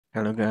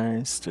Hello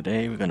guys,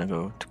 today we're gonna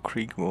go to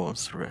Krieg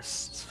War's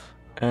Rest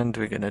and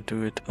we're gonna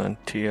do it on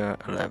tier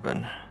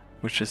 11,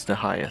 which is the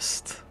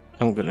highest.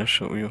 I'm gonna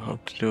show you how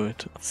to do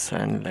it.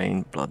 Sand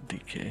Lane Blood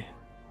Decay.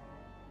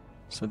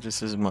 So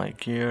this is my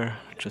gear,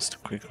 just a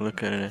quick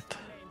look at it.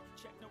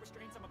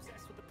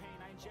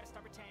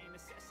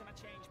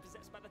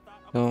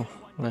 So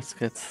let's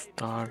get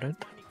started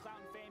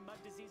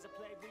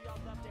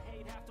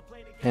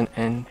and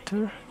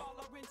enter.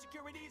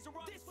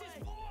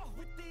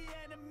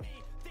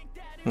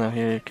 Now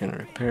here you can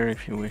repair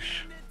if you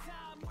wish.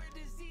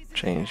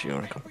 Change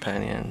your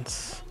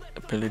companions'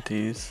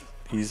 abilities.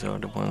 These are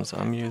the ones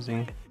I'm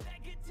using.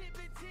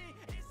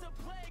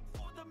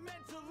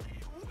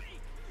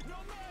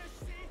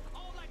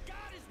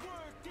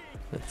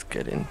 Let's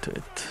get into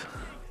it.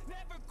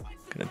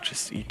 Gonna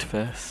just eat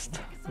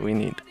fast. We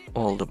need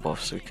all the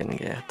buffs we can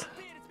get.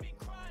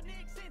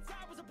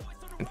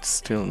 It's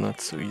still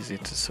not so easy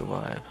to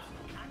survive.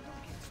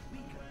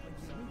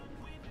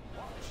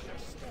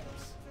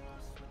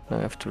 I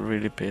have to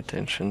really pay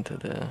attention to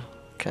the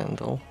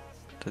candle,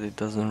 that it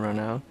doesn't run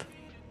out.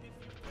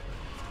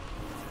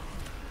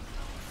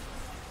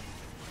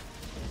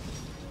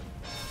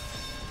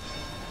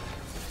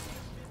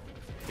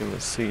 You will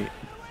see,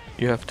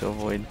 you have to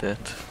avoid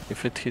that.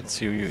 If it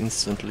hits you, you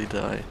instantly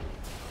die.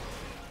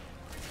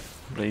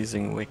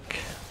 Blazing Wick,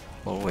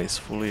 always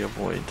fully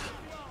avoid.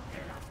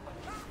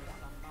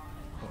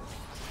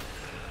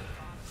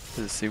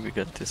 Let's see, we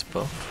got this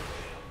buff.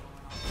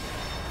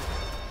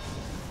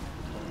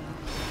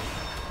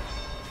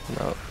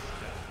 Now,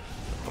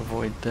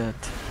 avoid that.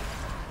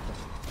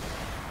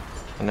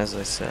 And as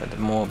I said,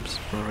 mobs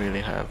really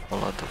have a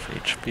lot of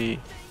HP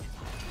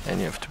and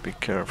you have to be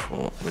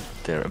careful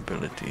with their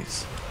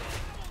abilities.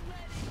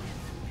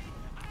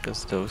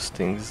 Because those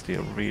things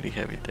deal really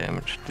heavy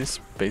damage. This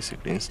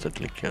basically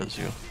instantly kills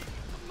you.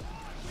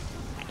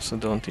 So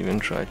don't even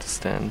try to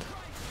stand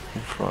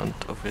in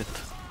front of it.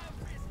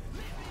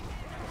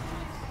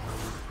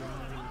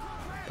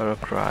 Battle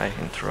cry,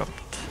 interrupt.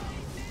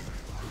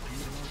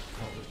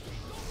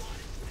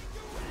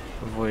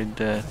 Avoid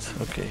that.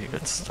 Okay, he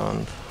got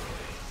stunned.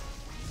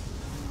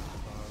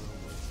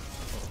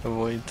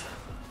 Avoid.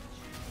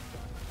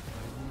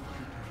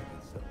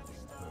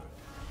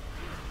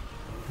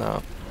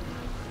 Now,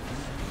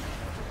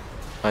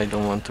 I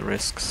don't want to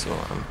risk, so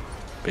I'm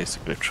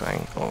basically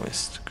trying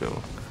always to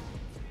go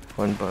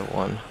one by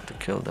one to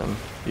kill them.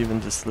 Even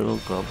this little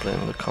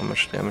goblin, look how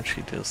much damage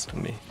he deals to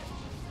me.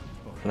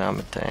 And I'm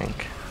a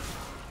tank.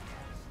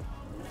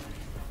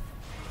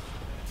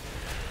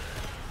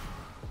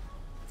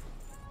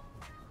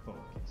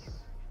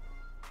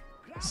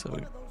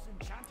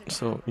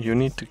 So you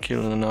need to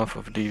kill enough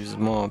of these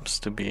mobs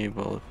to be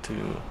able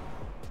to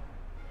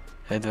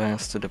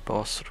advance to the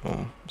boss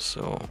room,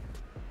 so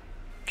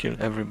kill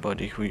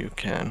everybody who you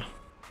can.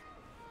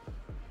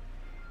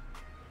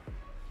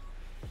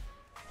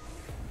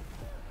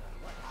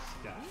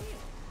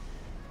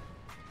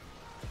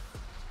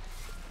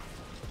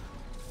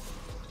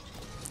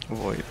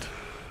 Avoid.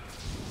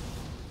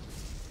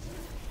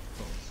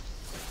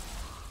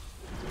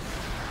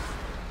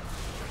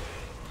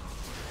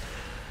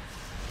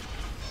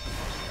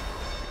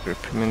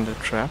 Grip him in the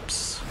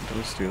traps,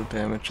 those deal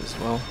damage as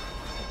well.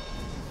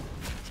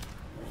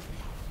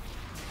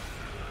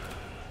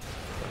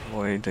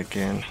 Avoid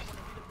again.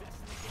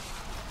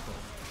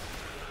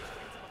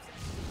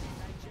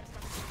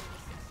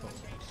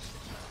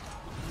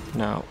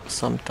 Now,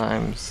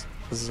 sometimes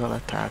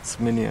Zalatat's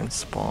minions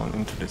spawn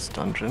into this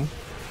dungeon,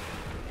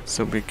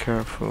 so be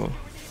careful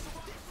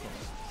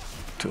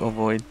to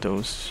avoid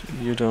those.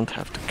 You don't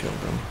have to kill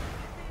them.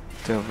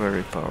 They're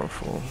very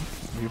powerful.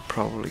 You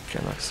probably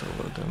cannot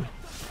solo them.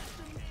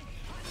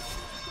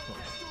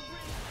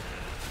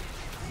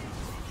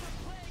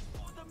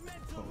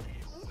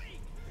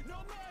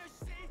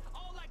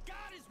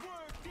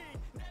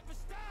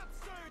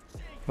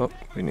 Oh,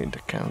 we need the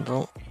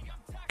candle.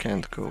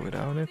 Can't go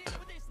without it.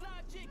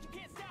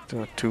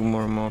 There are two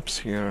more mobs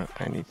here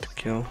I need to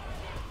kill.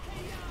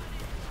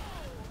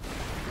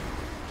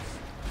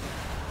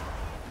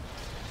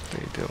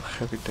 They deal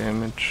heavy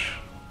damage.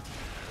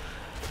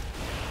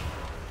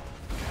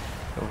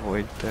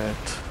 Avoid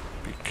that.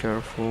 Be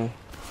careful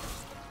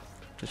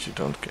that you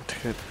don't get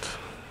hit.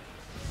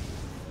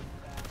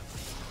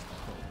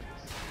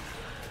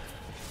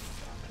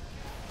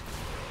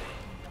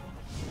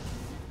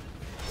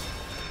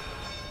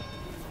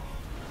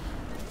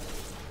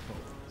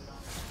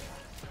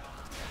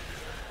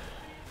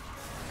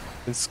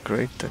 It's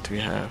great that we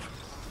have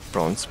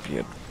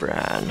Bronzebeard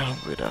Bran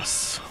with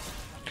us.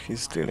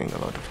 He's dealing a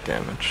lot of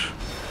damage.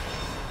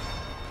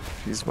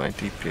 He's my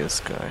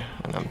DPS guy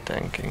and I'm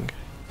tanking.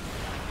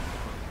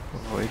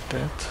 Avoid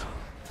that.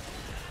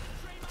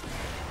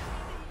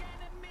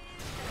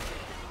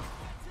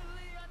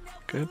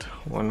 Good,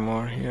 one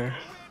more here.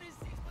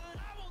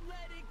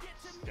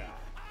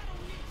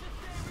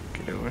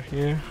 Get over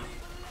here.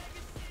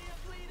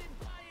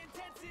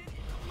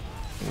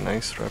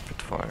 Nice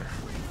rapid fire.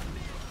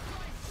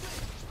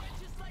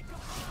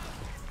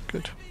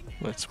 Good.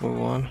 Let's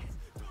move on.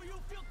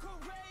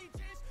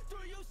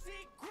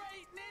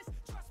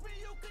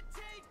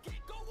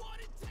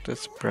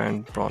 That's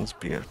Brand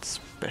Bronzebeard's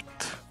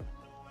bet.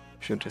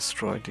 If you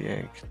destroy the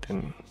egg,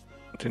 then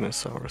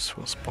dinosaurs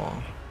will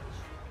spawn.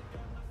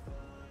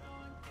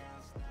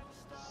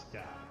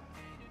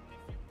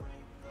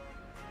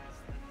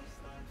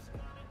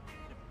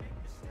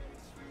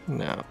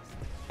 Now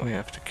we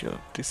have to kill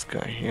this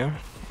guy here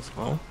as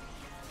well.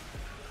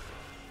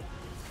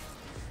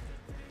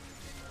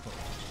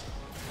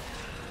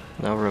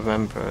 Now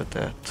remember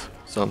that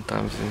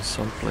sometimes in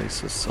some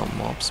places some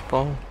mobs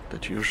spawn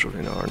that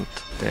usually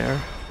aren't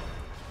there,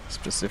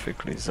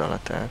 specifically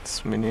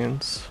Zalatat's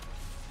minions.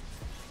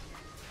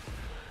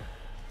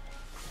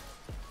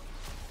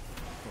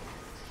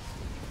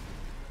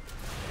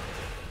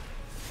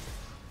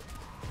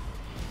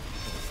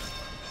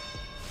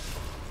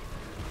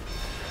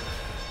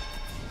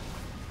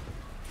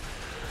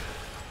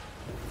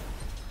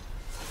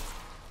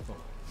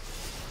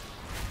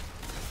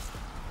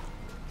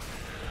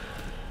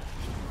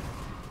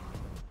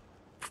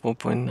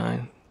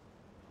 .9.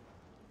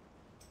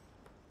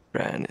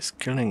 Bran is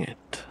killing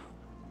it.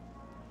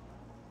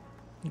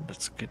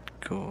 Let's get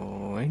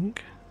going.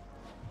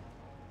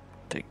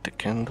 Take the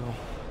candle.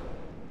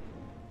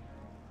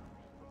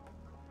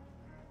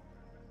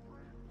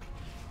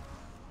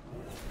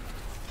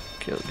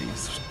 Kill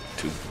these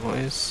two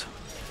boys.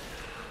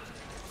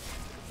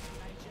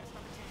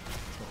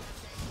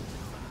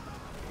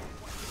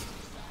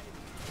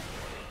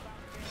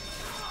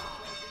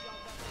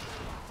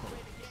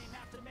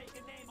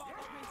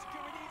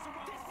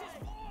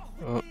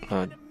 Oh,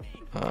 no.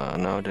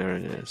 Now there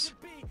it is.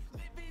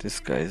 This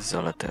guy is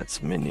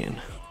Zalatat's minion.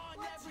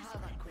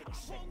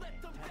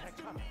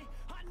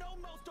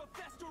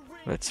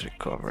 Let's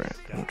recover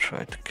and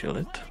try to kill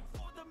it.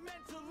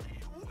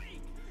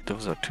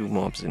 Those are two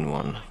mobs in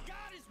one.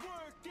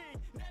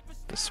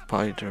 The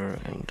spider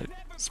and the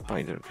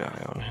spider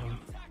guy on him.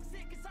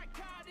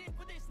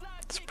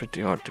 It's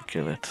pretty hard to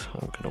kill it.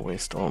 I'm gonna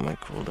waste all my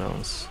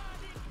cooldowns.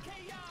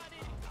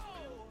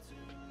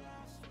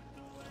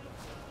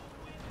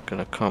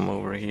 Gonna come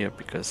over here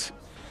because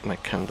my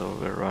candle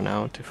will run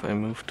out if I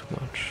move too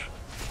much.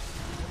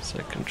 So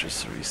I can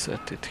just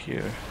reset it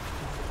here.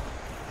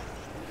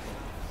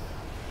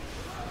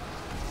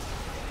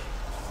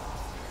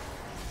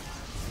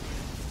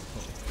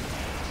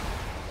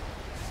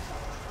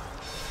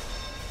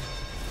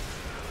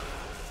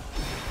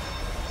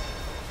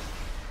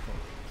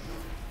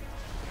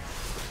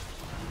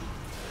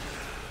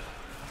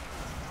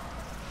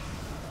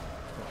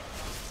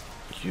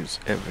 Use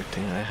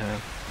everything I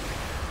have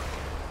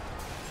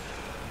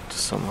to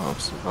somehow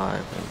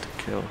survive and to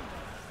kill.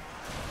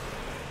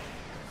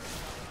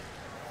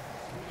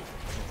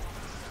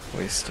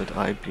 Wasted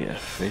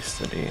IBF,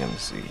 wasted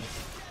AMZ.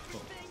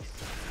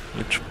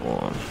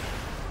 Lichborn.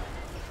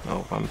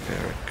 No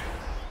vampiric.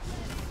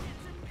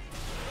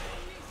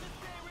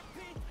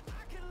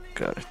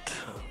 Got it.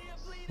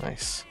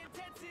 Nice.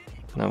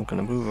 Now I'm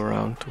gonna move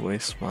around to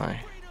waste my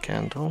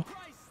candle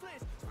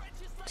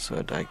so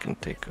that I can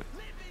take a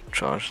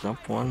charged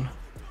up one.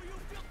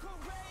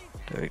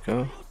 There we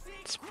go.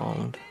 It's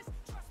spawned.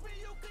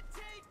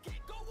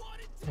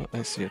 Oh,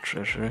 I see a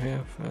treasure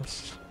here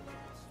first.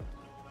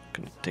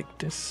 Gonna take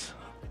this.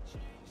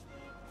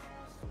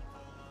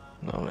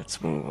 Now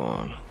let's move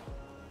on.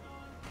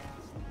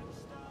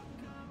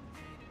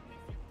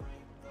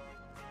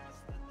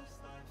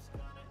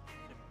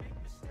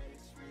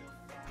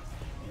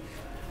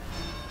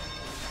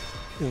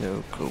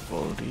 Hello,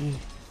 Koboldi.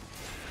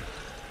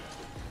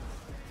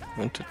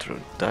 Want to throw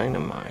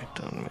dynamite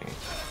on me?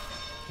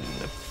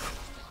 Nope.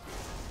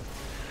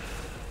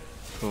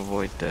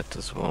 Avoid that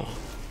as well.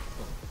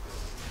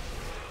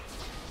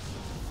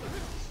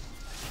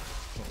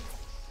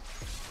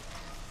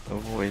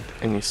 Avoid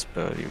any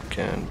spell you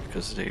can,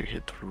 because they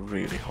hit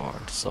really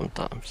hard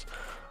sometimes.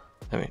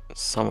 I mean,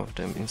 some of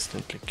them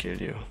instantly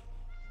kill you.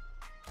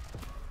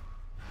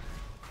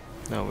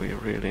 Now we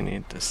really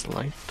need this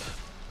light.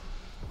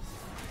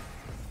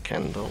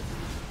 Candle.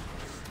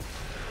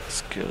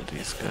 Let's kill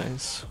these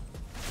guys.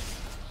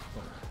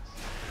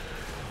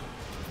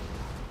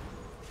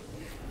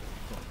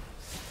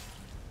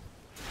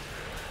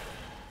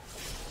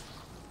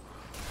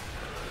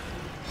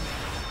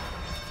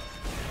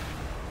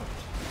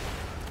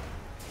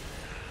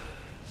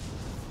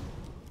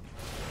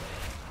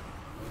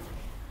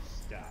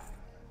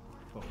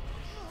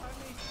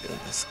 Kill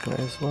this guy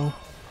as well.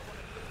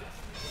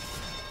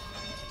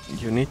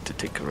 You need to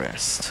take a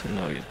rest.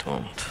 No, you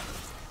don't.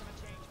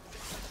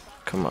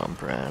 Come on,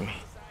 Bran.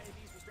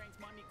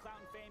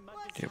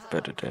 You're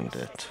better than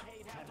that.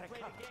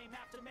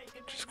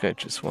 This guy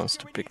just wants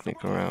to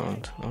picnic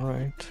around.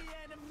 Alright.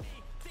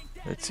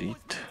 Let's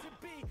eat.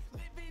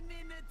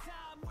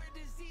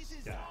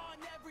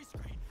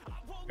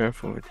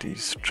 Careful with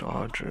these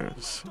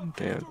chargers.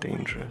 They are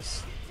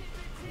dangerous.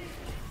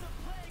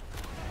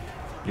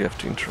 You have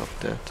to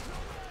interrupt that.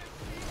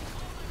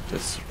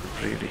 That's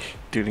really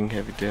dealing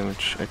heavy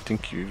damage. I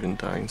think you even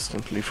die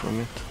instantly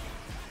from it.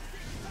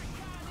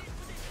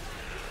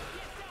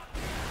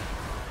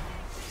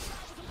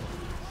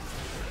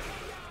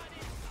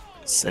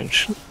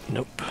 Ascension?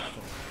 Nope.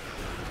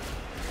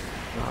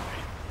 Oh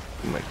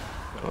my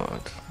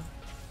god.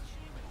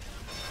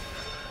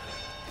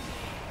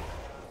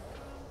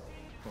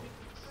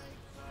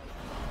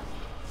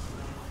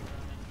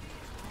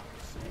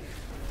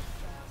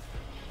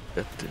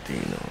 Get the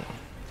Dino.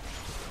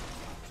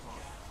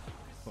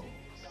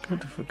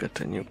 Good if we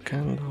get a new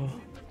candle.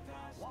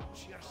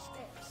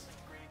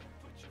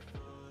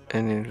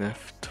 Any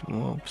left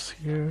mobs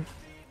here?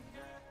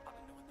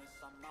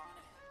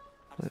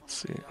 Let's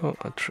see. Oh,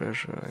 a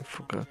treasure. I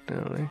forgot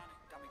nearly.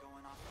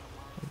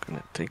 I'm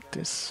gonna take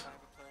this.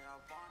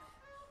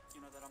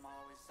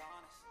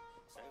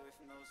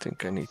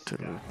 Think I need to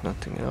loot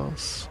nothing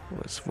else.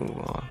 Let's move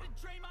on.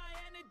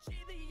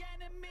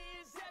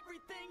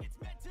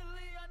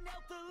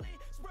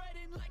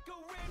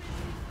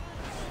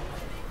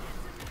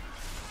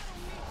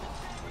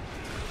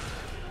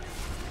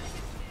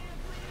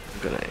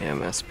 I'm gonna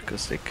AMS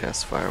because they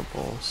cast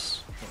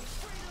fireballs.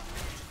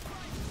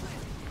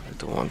 I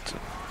don't want to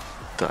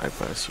die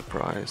by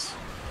surprise.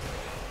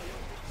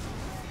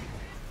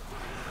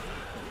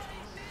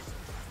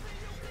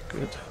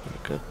 Good,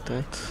 we got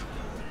that.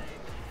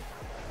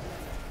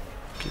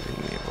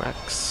 Giving me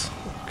wax,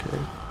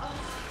 okay.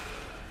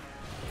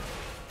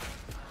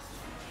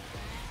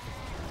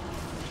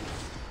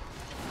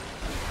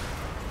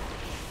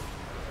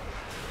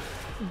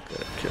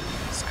 Gotta kill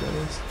these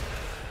guys.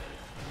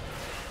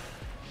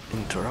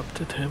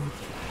 Interrupted him.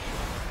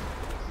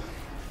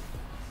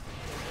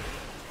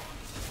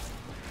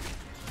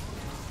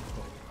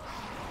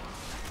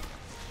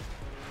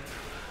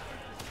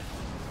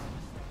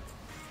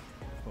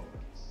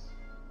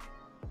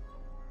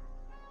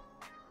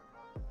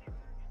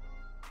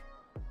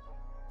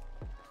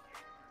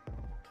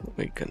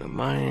 We're gonna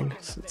mine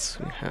since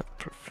we have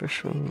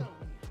profession.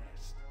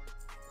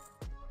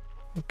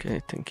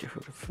 Okay, thank you for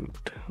the food.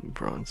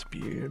 Bronze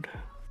beard.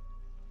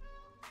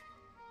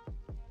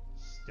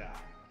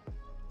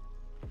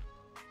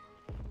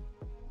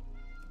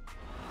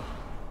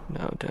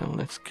 Now then,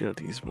 let's kill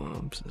these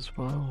mobs as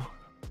well.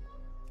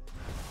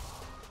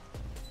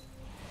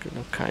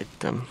 Gonna kite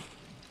them.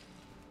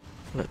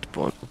 Let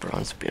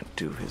Bronzebeard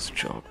do his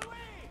job.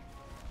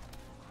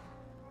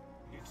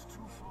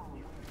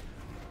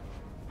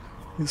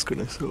 He's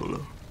gonna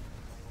solo.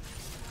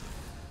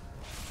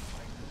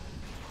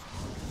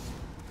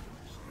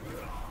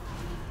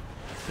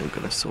 I'm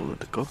gonna solo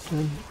the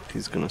goblin.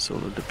 He's gonna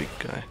solo the big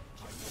guy.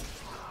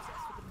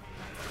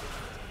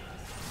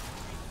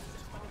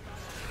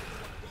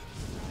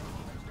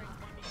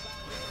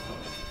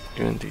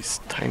 Even these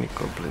tiny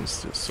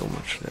goblins do so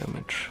much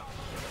damage.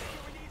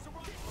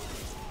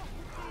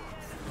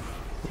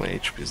 My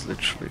HP is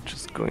literally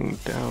just going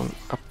down,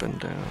 up and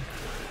down.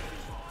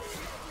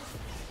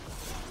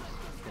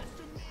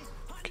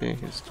 Okay,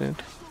 he's dead.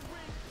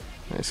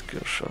 Nice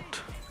kill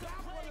shot.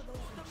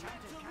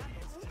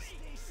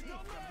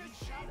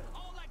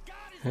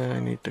 Yeah, I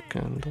need the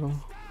candle,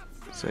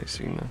 because I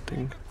see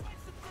nothing.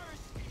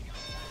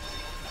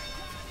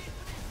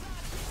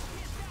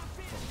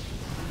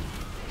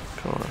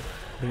 Come on,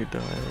 he died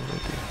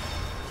already.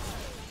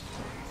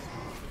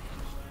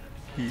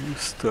 He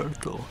used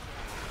turtle.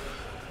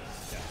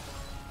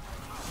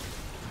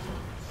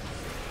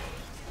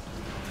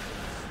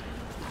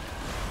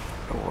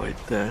 Avoid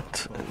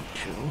that and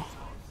kill.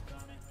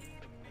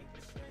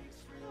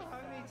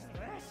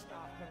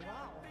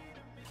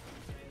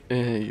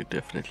 You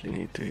definitely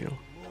need to heal.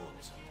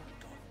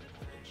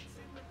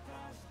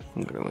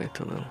 I'm gonna wait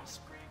a little.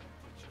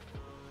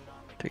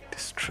 Take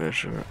this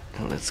treasure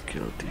and let's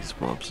kill these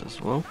mobs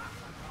as well.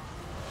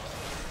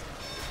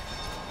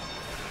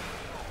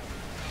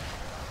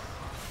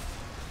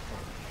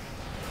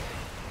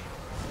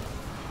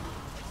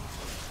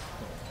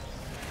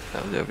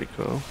 Now there we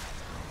go.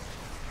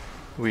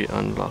 We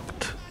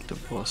unlocked the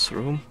boss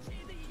room.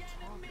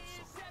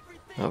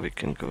 Now we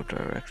can go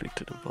directly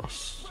to the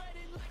boss.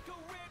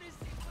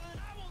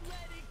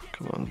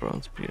 Come on,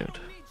 Bronzebeard.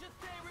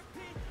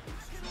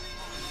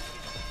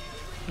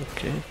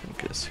 Okay,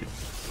 I guess he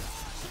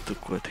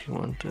took what he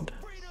wanted.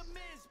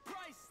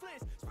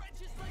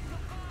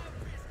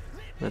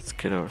 Let's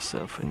get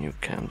ourselves a new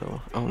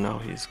candle. Oh, now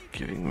he's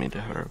giving me the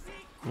herb.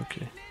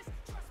 Okay.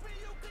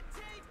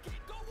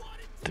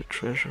 The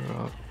treasure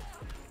up.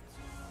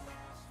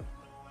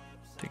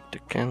 Take the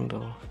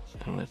candle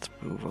and let's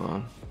move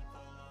on.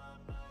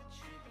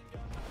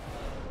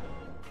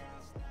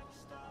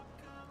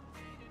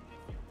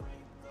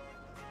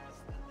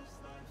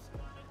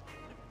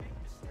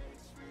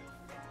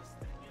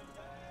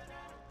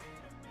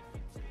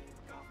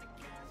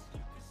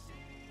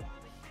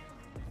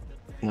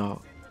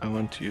 Now, I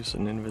want to use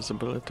an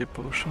invisibility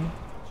potion.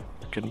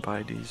 You can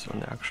buy these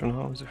on the auction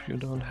house if you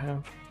don't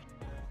have.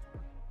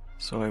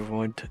 So I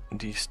avoid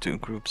these two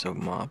groups of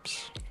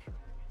mobs.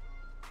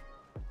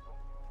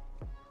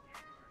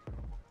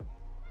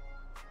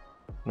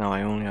 Now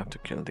I only have to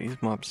kill these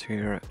mobs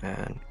here,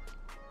 and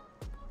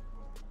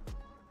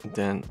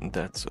then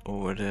that's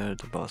over there,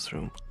 the boss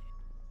room.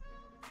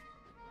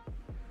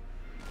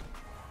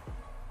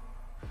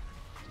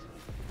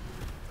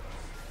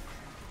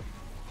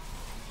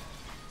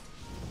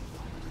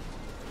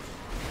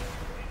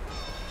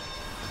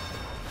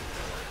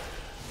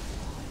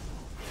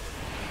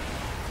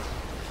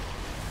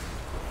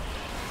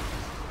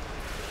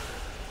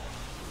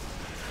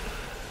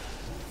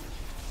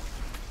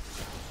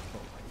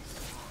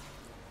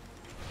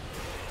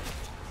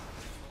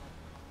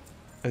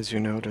 As you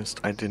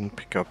noticed, I didn't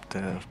pick up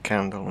the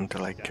candle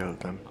until I killed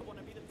them.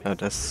 Now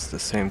that's the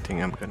same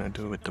thing I'm gonna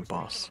do with the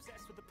boss.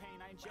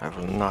 I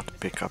will not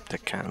pick up the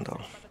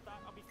candle.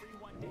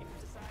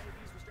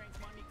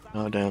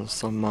 Now then,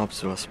 some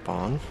mobs will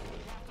spawn.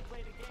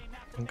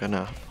 I'm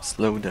gonna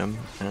slow them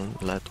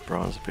and let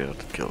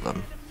Bronzebeard kill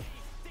them.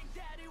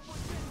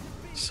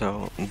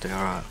 So there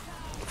are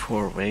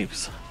 4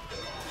 waves,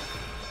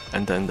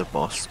 and then the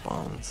boss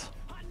spawns.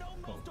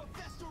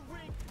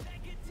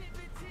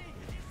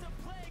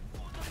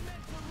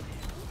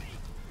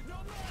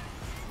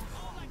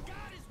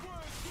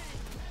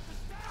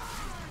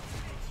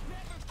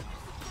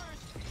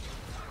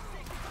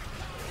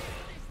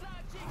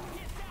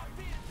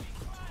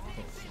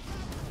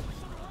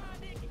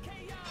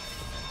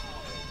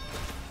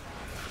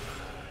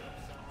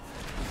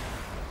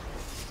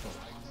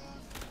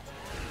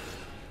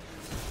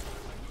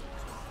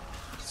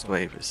 This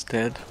wave is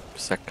dead,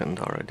 second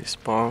already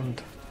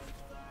spawned.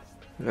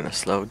 I'm gonna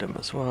slow them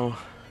as well.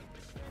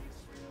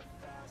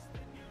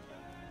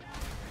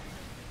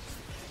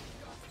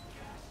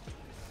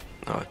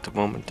 Now at the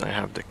moment I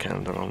have the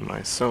candle on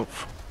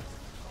myself,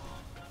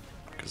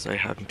 because I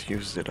hadn't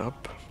used it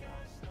up.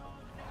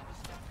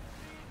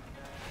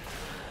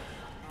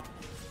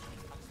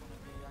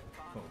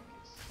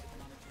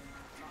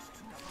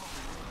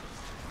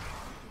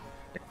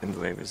 Second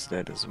wave is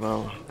dead as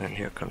well, and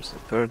here comes the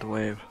third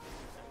wave.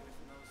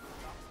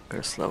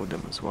 Gonna slow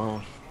them as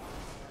well.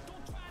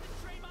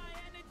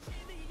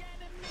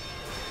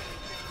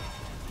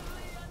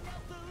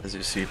 As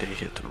you see, they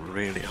hit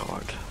really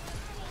hard.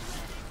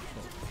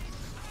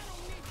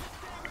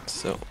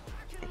 So,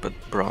 but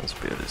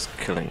Bronzebeard is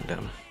killing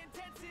them.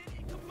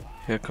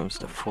 Here comes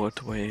the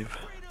fourth wave.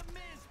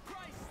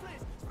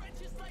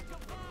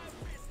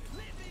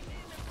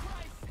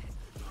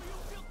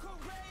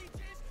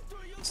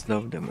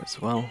 Slow them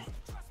as well.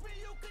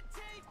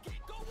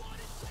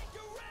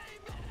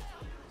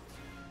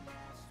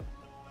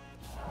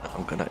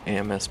 I'm gonna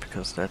AMS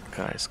because that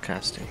guy is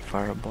casting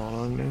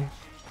Fireball on me.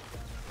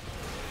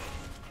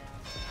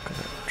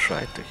 Gonna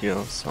try to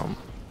heal some.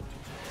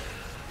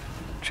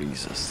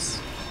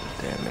 Jesus,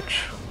 the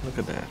damage. Look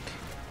at that.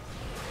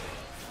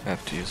 I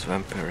have to use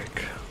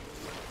Vampiric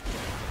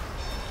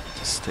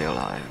to stay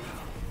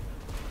alive.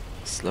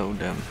 Slow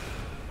them.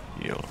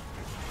 Heal.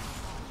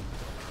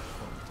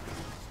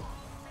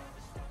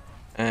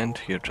 And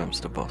here jumps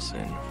the boss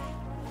in,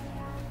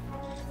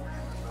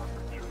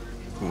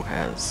 who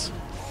has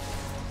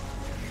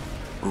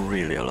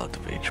really a lot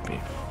of HP.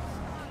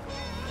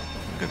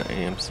 I'm gonna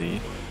AMC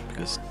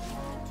because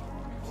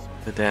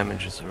the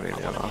damage is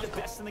really a lot.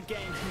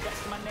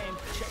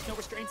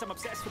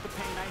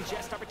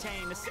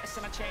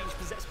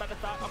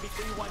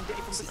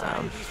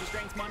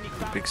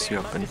 Picks you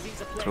up and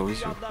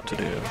throws you to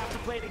the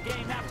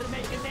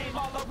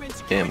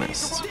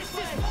AMS.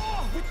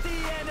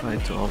 Try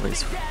to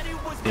always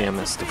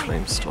AMS the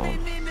Flamestorm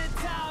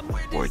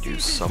or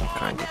use some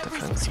kind of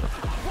defensive.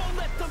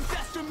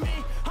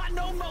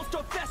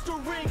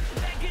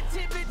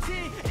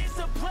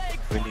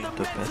 We need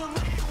the bet,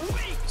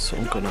 so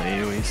I'm gonna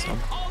AoE some.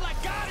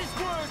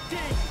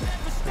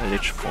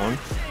 Lich spawn.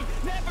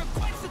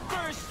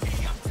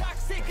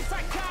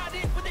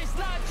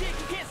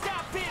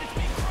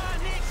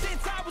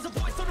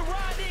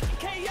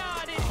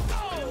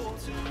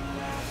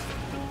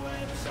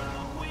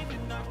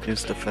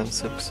 Use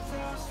defensives.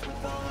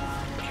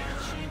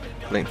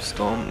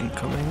 Flamestorm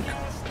incoming.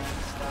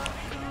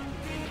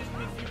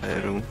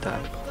 Rune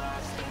tap.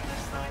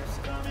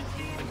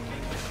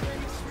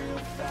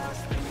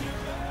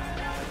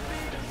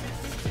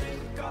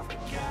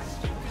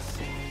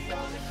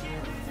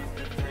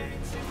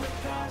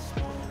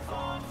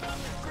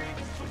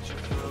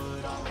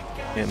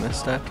 Yeah,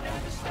 missed that.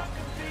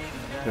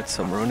 Got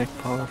some runic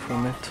power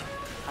from it.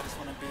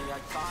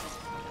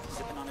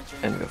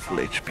 And we have full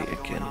HP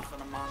again.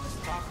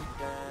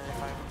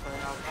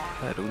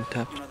 I rune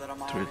tap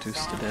to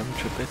reduce the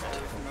damage a bit.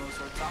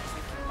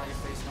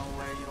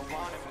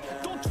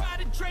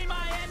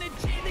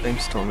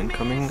 Flamestorm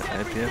incoming,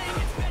 IPF.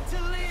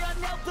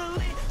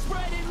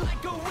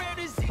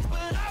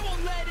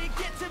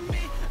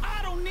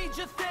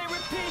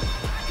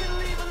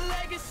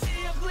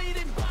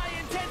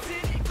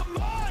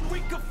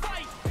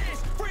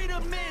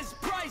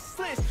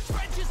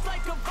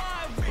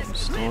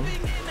 Storm.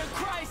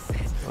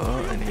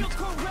 Oh, I need.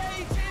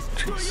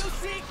 Jeez.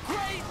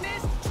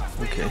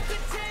 Okay.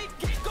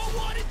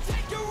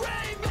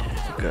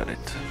 Got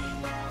it.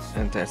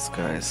 And that's,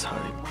 guys, how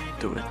you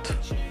do it.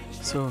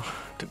 So,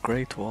 the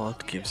Great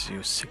Vault gives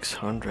you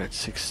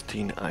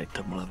 616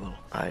 item level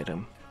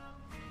item.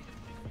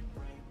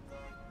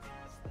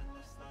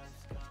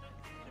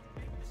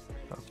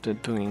 After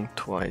doing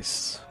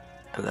twice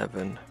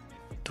 11,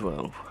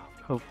 12.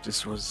 Hope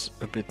this was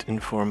a bit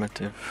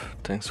informative.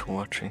 Thanks for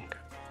watching.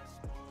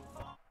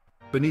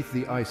 Beneath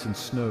the ice and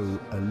snow,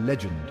 a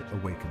legend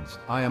awakens.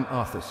 I am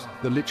Arthas,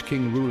 the Lich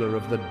King, ruler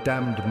of the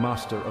damned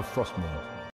master of Frostmourne.